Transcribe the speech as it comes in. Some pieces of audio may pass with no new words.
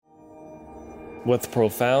With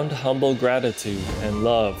profound humble gratitude and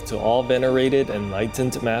love to all venerated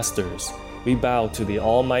enlightened masters, we bow to the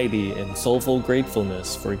Almighty in soulful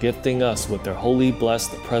gratefulness for gifting us with their holy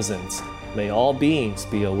blessed presence. May all beings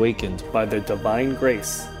be awakened by their divine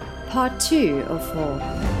grace. Part 2 of 4.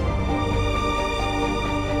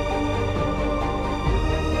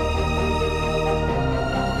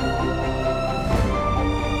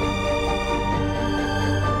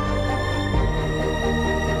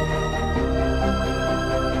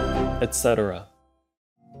 Etc.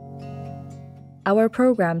 Our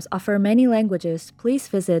programs offer many languages. Please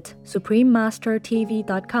visit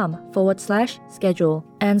suprememastertv.com/schedule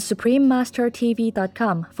and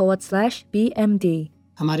suprememastertv.com/BMD.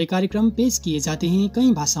 हमारे कार्यक्रम पेश किए जाते हैं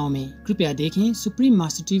कई भाषाओं में। कृपया देखें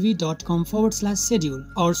suprememastertv.com/schedule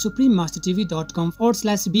और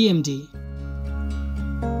suprememastertv.com/BMD।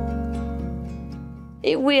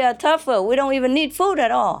 If we are tougher, we don't even need food at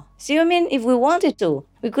all. See what I mean? If we wanted to,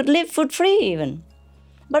 we could live food free even.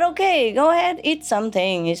 But okay, go ahead, eat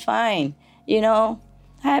something, it's fine. You know,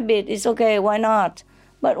 habit is okay, why not?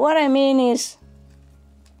 But what I mean is,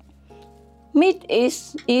 meat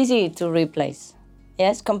is easy to replace,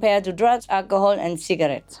 yes, compared to drugs, alcohol, and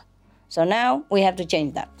cigarettes. So now we have to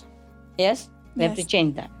change that. Yes? We have to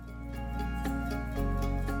change that.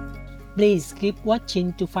 Please keep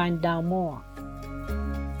watching to find out more.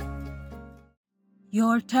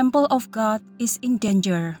 Your temple of God is in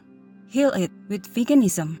danger. Heal it with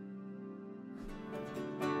veganism.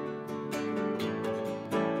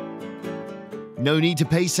 No need to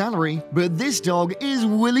pay salary, but this dog is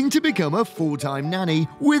willing to become a full-time nanny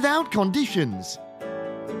without conditions.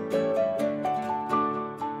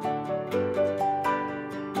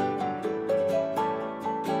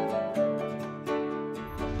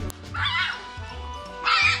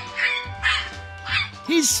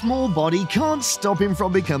 His small body can't stop him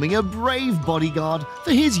from becoming a brave bodyguard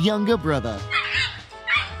for his younger brother.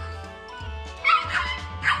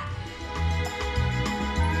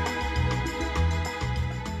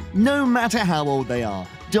 No matter how old they are,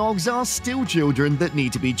 dogs are still children that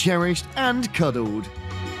need to be cherished and cuddled.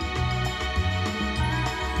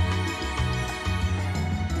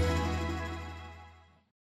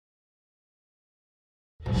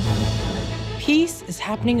 Peace is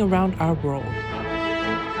happening around our world.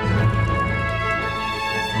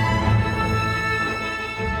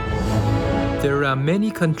 There are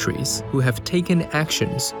many countries who have taken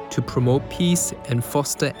actions to promote peace and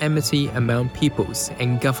foster amity among peoples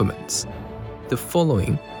and governments. The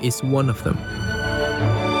following is one of them.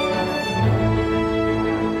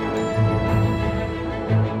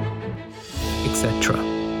 Etc.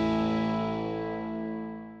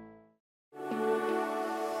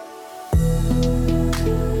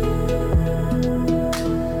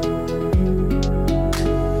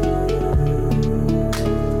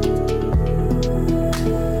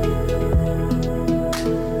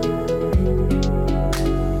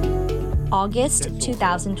 August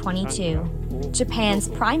 2022. Japan's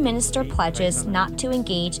Prime Minister pledges not to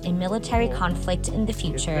engage in military conflict in the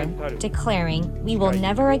future, declaring, "We will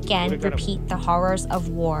never again repeat the horrors of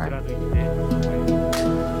war."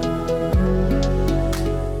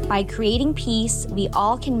 By creating peace, we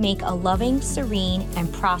all can make a loving, serene,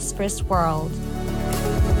 and prosperous world.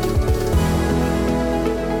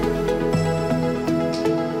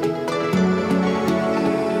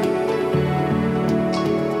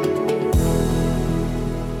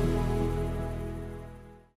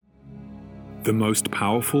 The most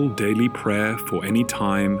powerful daily prayer for any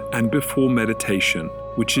time and before meditation,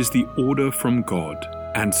 which is the order from God,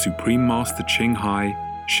 and Supreme Master Ching Hai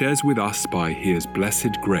shares with us by His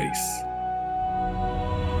blessed grace.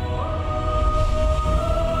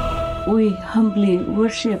 We humbly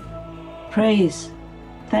worship, praise,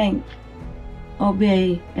 thank,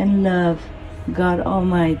 obey, and love God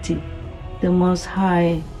Almighty, the Most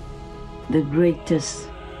High, the greatest,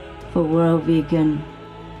 for world vegan,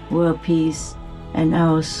 world peace, and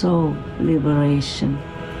our soul liberation.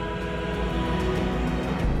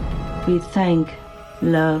 We thank,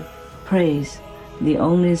 love, praise the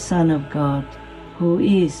only Son of God, who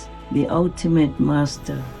is the ultimate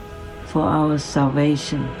Master for our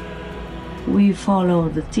salvation. We follow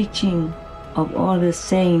the teaching of all the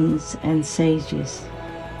saints and sages.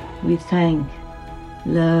 We thank,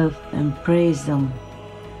 love, and praise them,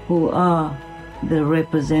 who are the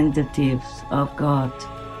representatives of God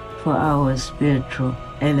for our spiritual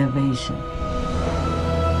elevation.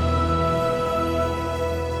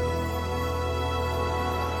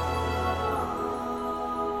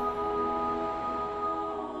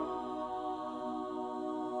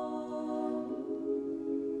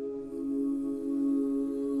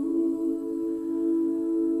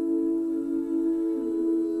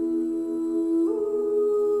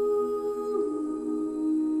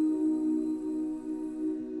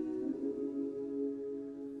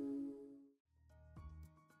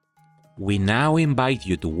 We now invite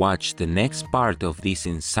you to watch the next part of this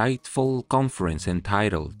insightful conference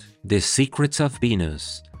entitled The Secrets of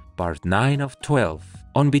Venus, Part 9 of 12,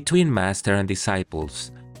 on Between Master and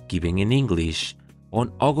Disciples, given in English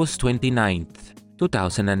on August 29th,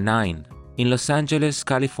 2009, in Los Angeles,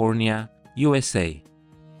 California, USA.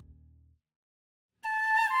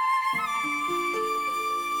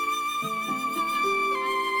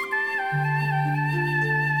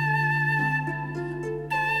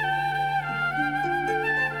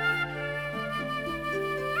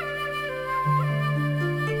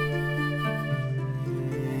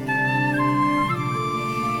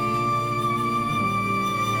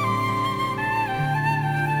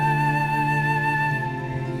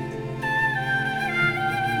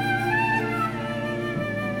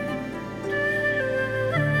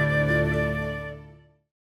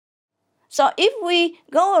 So if we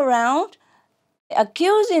go around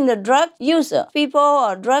accusing the drug user, people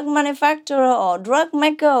or drug manufacturer or drug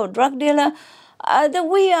maker or drug dealer, that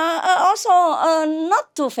we are also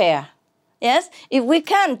not too fair. Yes, if we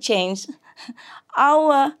can't change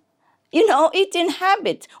our, eating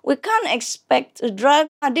habit, we can't expect the drug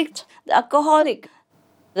addict, the alcoholic,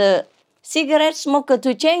 the cigarette smoker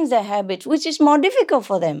to change their habit, which is more difficult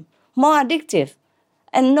for them, more addictive,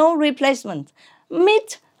 and no replacement.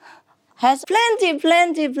 Meat has plenty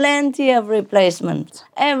of replacements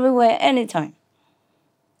everywhere, anytime.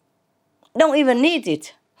 Don't even need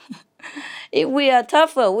it. If we are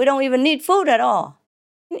tougher, we don't even need food at all.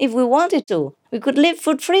 If we wanted to, we could live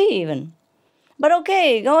food-free even. But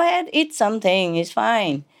okay, go ahead, eat something, it's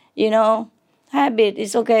fine. Habit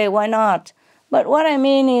is okay, why not? But what I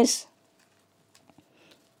mean is,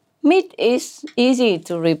 meat is easy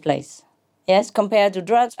to replace, yes, compared to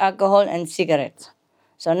drugs, alcohol, and cigarettes.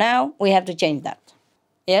 So now we have to change that.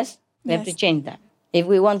 Yes? We have to change that. If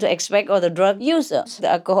we want to expect all the drug users,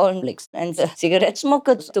 the alcoholics, and the cigarette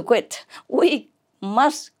smokers to quit, we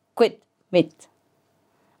must quit meat.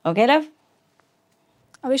 Okay, love?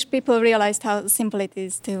 I wish people realized how simple it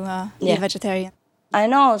is to be a vegetarian. I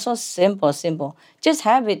know, so simple. Just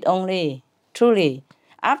have it only, truly.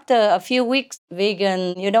 After a few weeks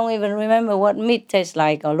vegan, you don't even remember what meat tastes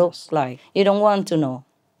like or looks like. You don't want to know.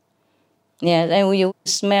 Yeah, and when you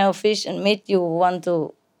smell fish and meat, you want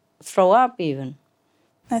to throw up even.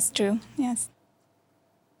 That's true, yes.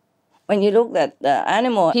 When you look at the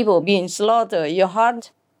animal, people being slaughtered, your heart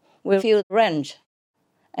will feel wrenched,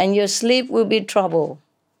 and your sleep will be troubled.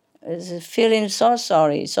 It's feeling so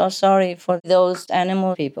sorry for those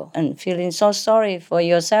animal people, and feeling so sorry for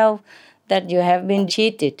yourself that you have been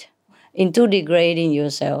cheated into degrading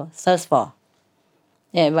yourself thus far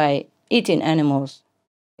by eating animals.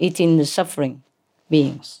 Eating the suffering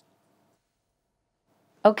beings.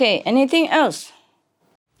 Okay, anything else?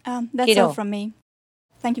 That's Kiddo. all from me.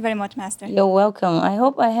 Thank you very much, Master. You're welcome. I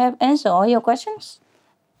hope I have answered all your questions.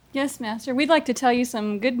 Yes, Master. We'd like to tell you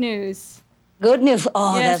some good news. Good news?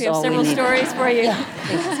 Oh, yes, that's we have all several we need. stories for you.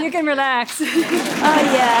 Yeah. So you can relax. Oh,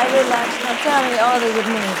 yeah, I relax. Now tell me all the good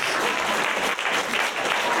news.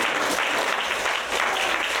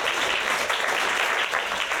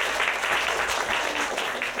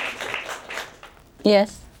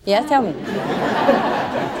 Yes, tell me.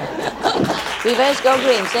 Reverse Go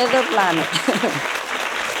Green, save the planet.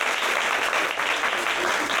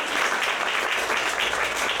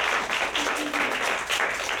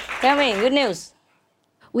 Tell me, good news.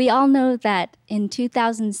 We all know that in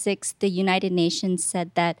 2006, the United Nations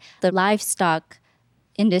said that the livestock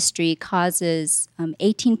industry causes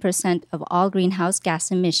 18% of all greenhouse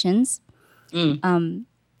gas emissions.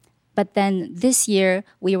 But then this year,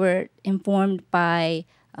 we were informed by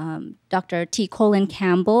Dr. T. Colin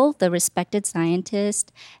Campbell, the respected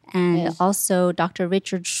scientist, and also Dr.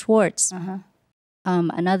 Richard Schwartz,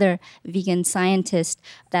 another vegan scientist,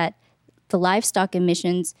 that the livestock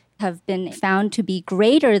emissions have been found to be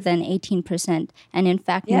greater than 18%, and in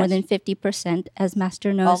fact, more than 50%, as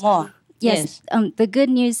Master knows. Or more. Yes. The good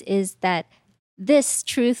news is that this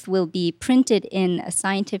truth will be printed in a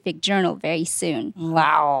scientific journal very soon.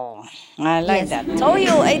 Wow. I like that. Told you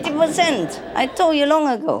 80%. I told you long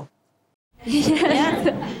ago.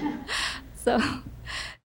 So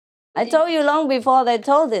I told you long before they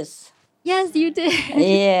told this. Yes, you did.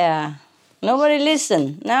 Yeah. Nobody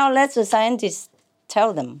listened. Now let the scientists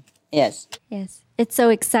tell them. Yes. Yes. It's so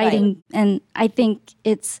exciting. Right. And I think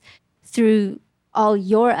it's through all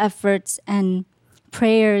your efforts and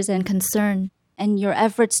prayers and concern and your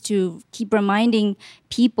efforts to keep reminding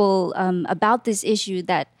people about this issue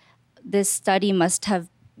that this study must have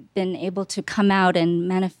been able to come out and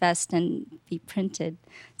manifest and be printed.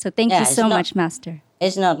 So thank you so much, Master.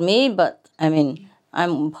 It's not me, but I mean,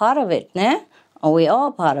 I'm part of it, né? Or we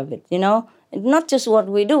all part of it, you know. It's not just what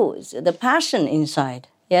we do, it's the passion inside,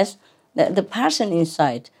 yes? The passion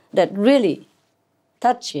inside that really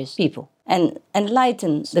touches people and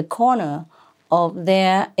enlightens the corner of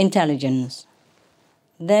their intelligence.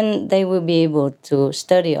 Then they will be able to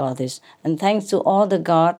study all this. And thanks to all the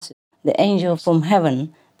gods, the angels from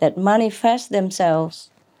heaven that manifest themselves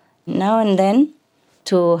now and then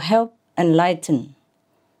to help enlighten,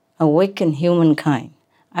 awaken humankind.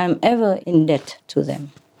 I'm ever in debt to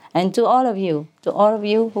them. And to all of you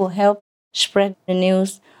who help spread the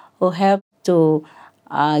news, who help to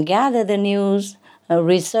gather the news,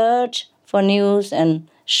 research for news and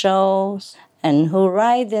shows, and who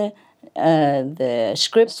write the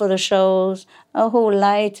script for the shows, who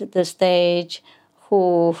light the stage,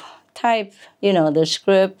 who type, the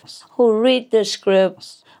script, who read the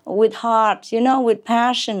scripts with heart, with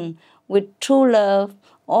passion, with true love.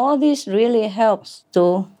 All this really helps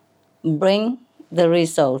to bring the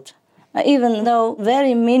result, even though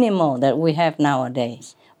very minimal that we have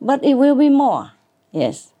nowadays. But it will be more,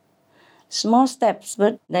 yes. Small steps,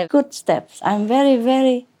 but they're good steps. I'm very,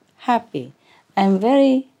 very happy. I'm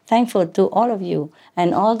very thankful to all of you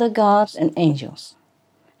and all the gods and angels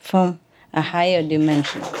from a higher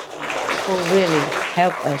dimension who really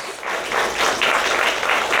help us.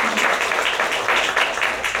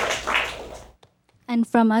 And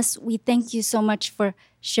from us, we thank you so much for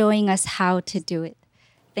showing us how to do it.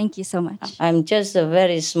 Thank you so much. I'm just a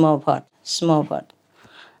very small part.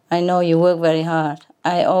 I know you work very hard.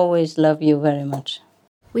 I always love you very much.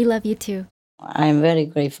 We love you too. I'm very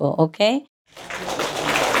grateful, okay?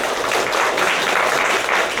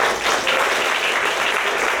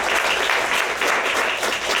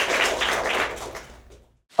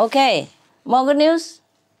 Okay, more good news?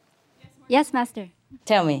 Yes, Master.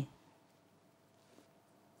 Tell me.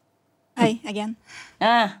 Hi, again.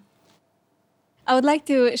 I would like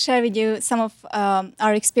to share with you some of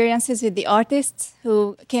our experiences with the artists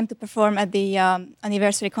who came to perform at the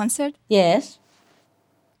anniversary concert. Yes.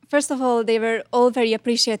 First of all, they were all very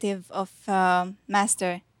appreciative of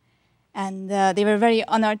Master, and they were very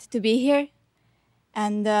honored to be here.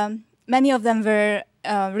 And many of them were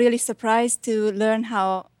really surprised to learn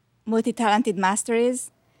how multi-talented Master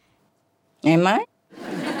is. Am I?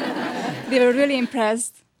 They were really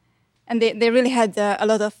impressed. And they really had a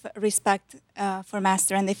lot of respect for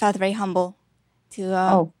Master, and they felt very humble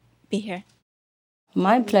to be here.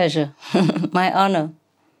 My pleasure, my honor.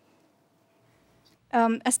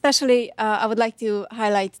 Especially, I would like to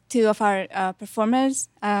highlight two of our performers.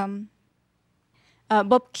 Bob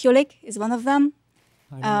Kulik is one of them.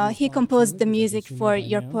 He composed the music for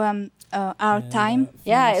your poem, Our Time.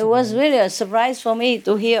 Yeah, it was really a surprise for me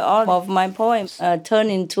to hear all of my poems turn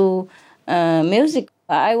into music.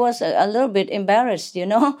 I was a little bit embarrassed,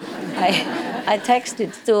 I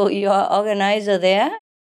texted to your organizer there.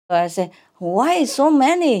 I said, why so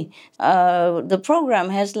many? The program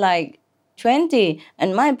has like 20,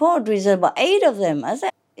 and my poetry is about 8 of them. I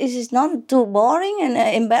said, is this not too boring and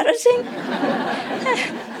embarrassing?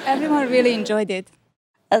 Everyone really enjoyed it.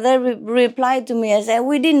 They replied to me, I said,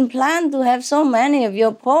 we didn't plan to have so many of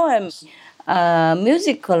your poems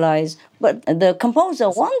musicalized, but the composer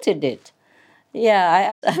wanted it.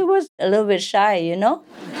 Yeah, I was a little bit shy,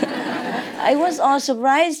 I was all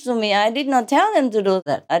surprised to me. I did not tell them to do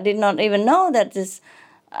that. I did not even know that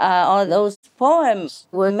all those poems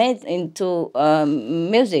were made into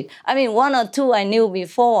music. I mean, 1 or 2 I knew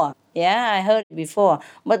before. Yeah, I heard before.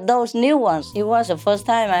 But those new ones, it was the first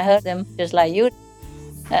time I heard them, just like you.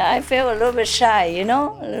 I felt a little bit shy, a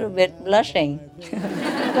little bit blushing.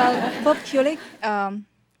 Well, Bob Kulik,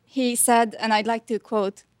 he said, and I'd like to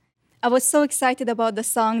quote, I was so excited about the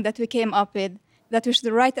song that we came up with that we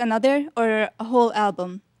should write another or a whole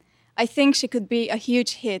album. I think she could be a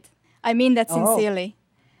huge hit. I mean that sincerely.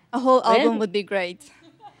 A whole album would be great.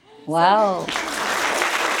 Wow.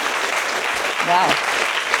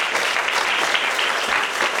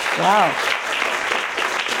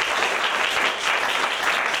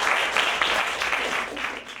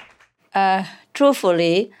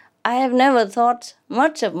 Truthfully, I have never thought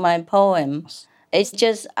much of my poems. It's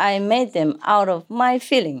just I made them out of my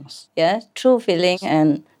feelings, true feeling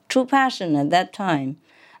and true passion at that time.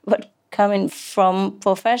 But coming from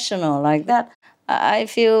professional like that, I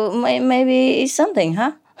feel maybe it's something,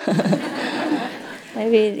 huh?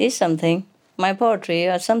 Maybe it is something. My poetry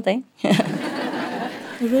or something.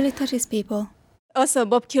 It really touches people. Also,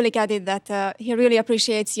 Bob Kulik added that he really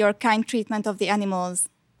appreciates your kind treatment of the animals.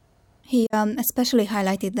 He especially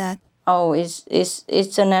highlighted that. Oh,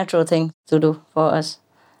 it's a natural thing to do for us.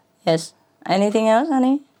 Yes. Anything else,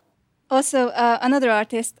 honey? Also, another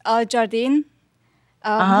artist, Al Jardine.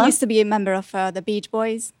 He used to be a member of the Beach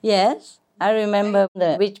Boys. Yes, I remember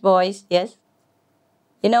the Beach Boys, yes.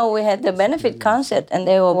 You know, we had the benefit concert and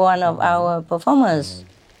they were one of our performers,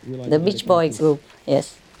 the Beach Boys group,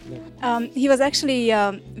 yes. He was actually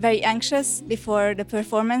very anxious before the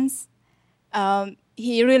performance.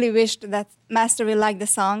 He really wished that Master will like the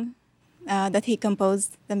song that he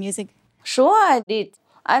composed, the music. Sure I did.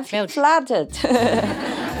 I felt flattered,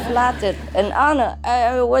 flattered and honored.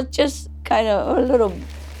 I was just kind of a little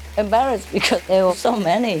embarrassed because there were so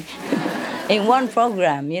many in one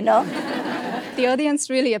program, you know. The audience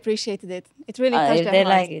really appreciated it. It really touched their They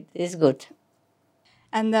hearts. like it. It's good.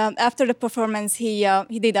 And after the performance, he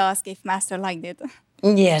did ask if Master liked it.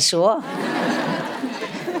 Yeah, sure.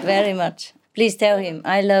 Very much. Please tell him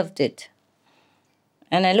I loved it.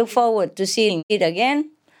 And I look forward to seeing it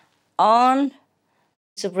again on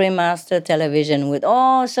Supreme Master Television with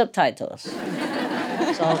all subtitles.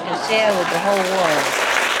 So I can share with the whole world.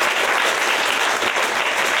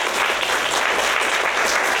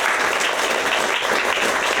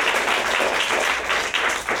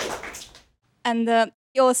 And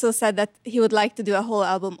he also said that he would like to do a whole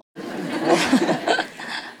album.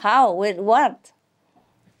 How? With what?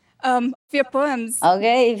 Your poems.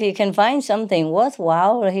 Okay, if he can find something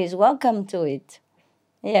worthwhile, he's welcome to it.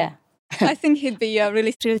 Yeah. I think he'd be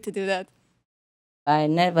really thrilled to do that. I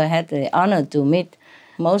never had the honor to meet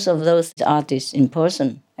most of those artists in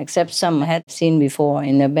person, except some I had seen before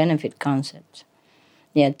in a benefit concert.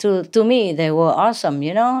 Yeah, to me, they were awesome,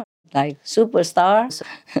 you know, like superstars.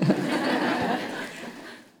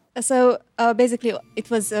 So basically, it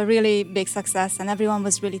was a really big success, and everyone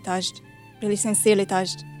was really touched, really sincerely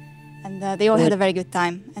touched. And they all had a very good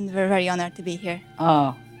time, and we're very honored to be here.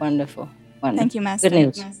 Oh, wonderful. Wonderful. Thank you, Master.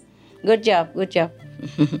 Good news. Good job, good job.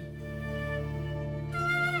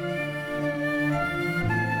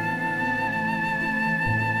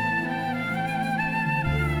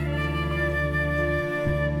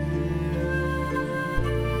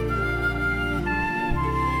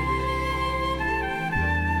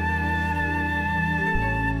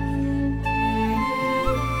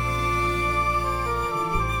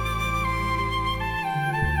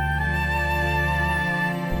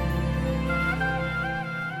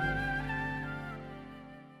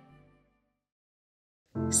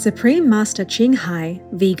 Supreme Master Ching Hai,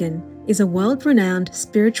 vegan, is a world-renowned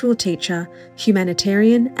spiritual teacher,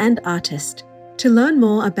 humanitarian, and artist. To learn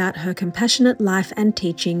more about her compassionate life and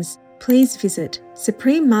teachings, please visit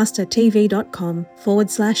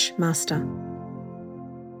suprememastertv.com/master.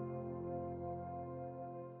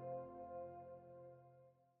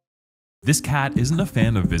 This cat isn't a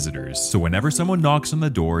fan of visitors, so whenever someone knocks on the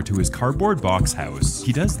door to his cardboard box house,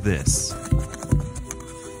 he does this,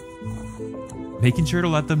 making sure to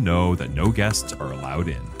let them know that no guests are allowed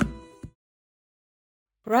in.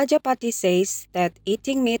 Rajapati says that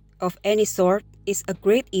eating meat of any sort is a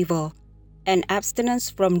great evil, and abstinence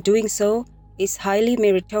from doing so is highly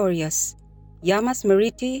meritorious.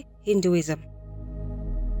 Yamasmriti, Hinduism.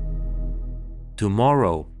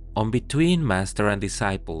 Tomorrow, on Between Master and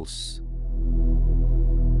Disciples.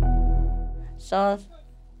 So,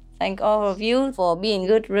 thank all of you for being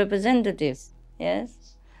good representatives. Yes?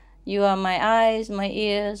 You are my eyes, my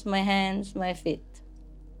ears, my hands, my feet,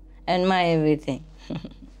 and my everything.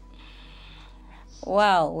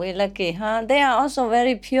 Wow, we're lucky, huh? They are also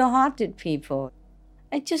very pure-hearted people.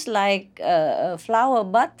 It's just like a flower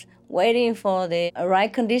bud waiting for the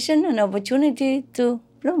right condition and opportunity to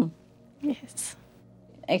bloom. Yes.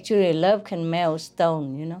 Actually, love can melt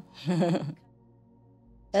stone, you know.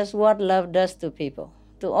 That's what love does to people,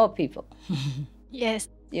 to all people. Yes.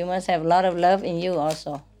 You must have a lot of love in you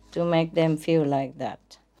also to make them feel like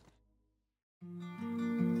that.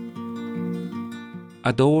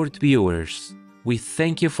 Adored viewers, we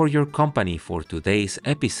thank you for your company for today's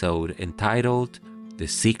episode entitled The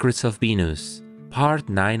Secrets of Venus, Part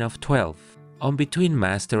 9 of 12, on Between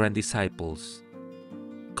Master and Disciples.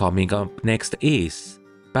 Coming up next is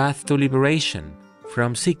Path to Liberation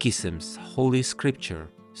from Sikhism's Holy Scripture,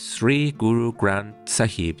 Sri Guru Granth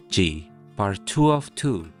Sahib Ji, Part 2 of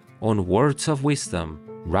 2, on Words of Wisdom,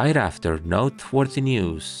 right after Noteworthy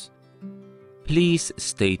News. Please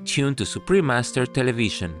stay tuned to Supreme Master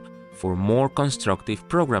Television for more constructive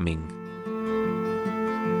programming.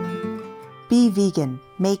 Be vegan,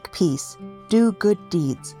 make peace, do good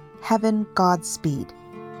deeds. Heaven Godspeed.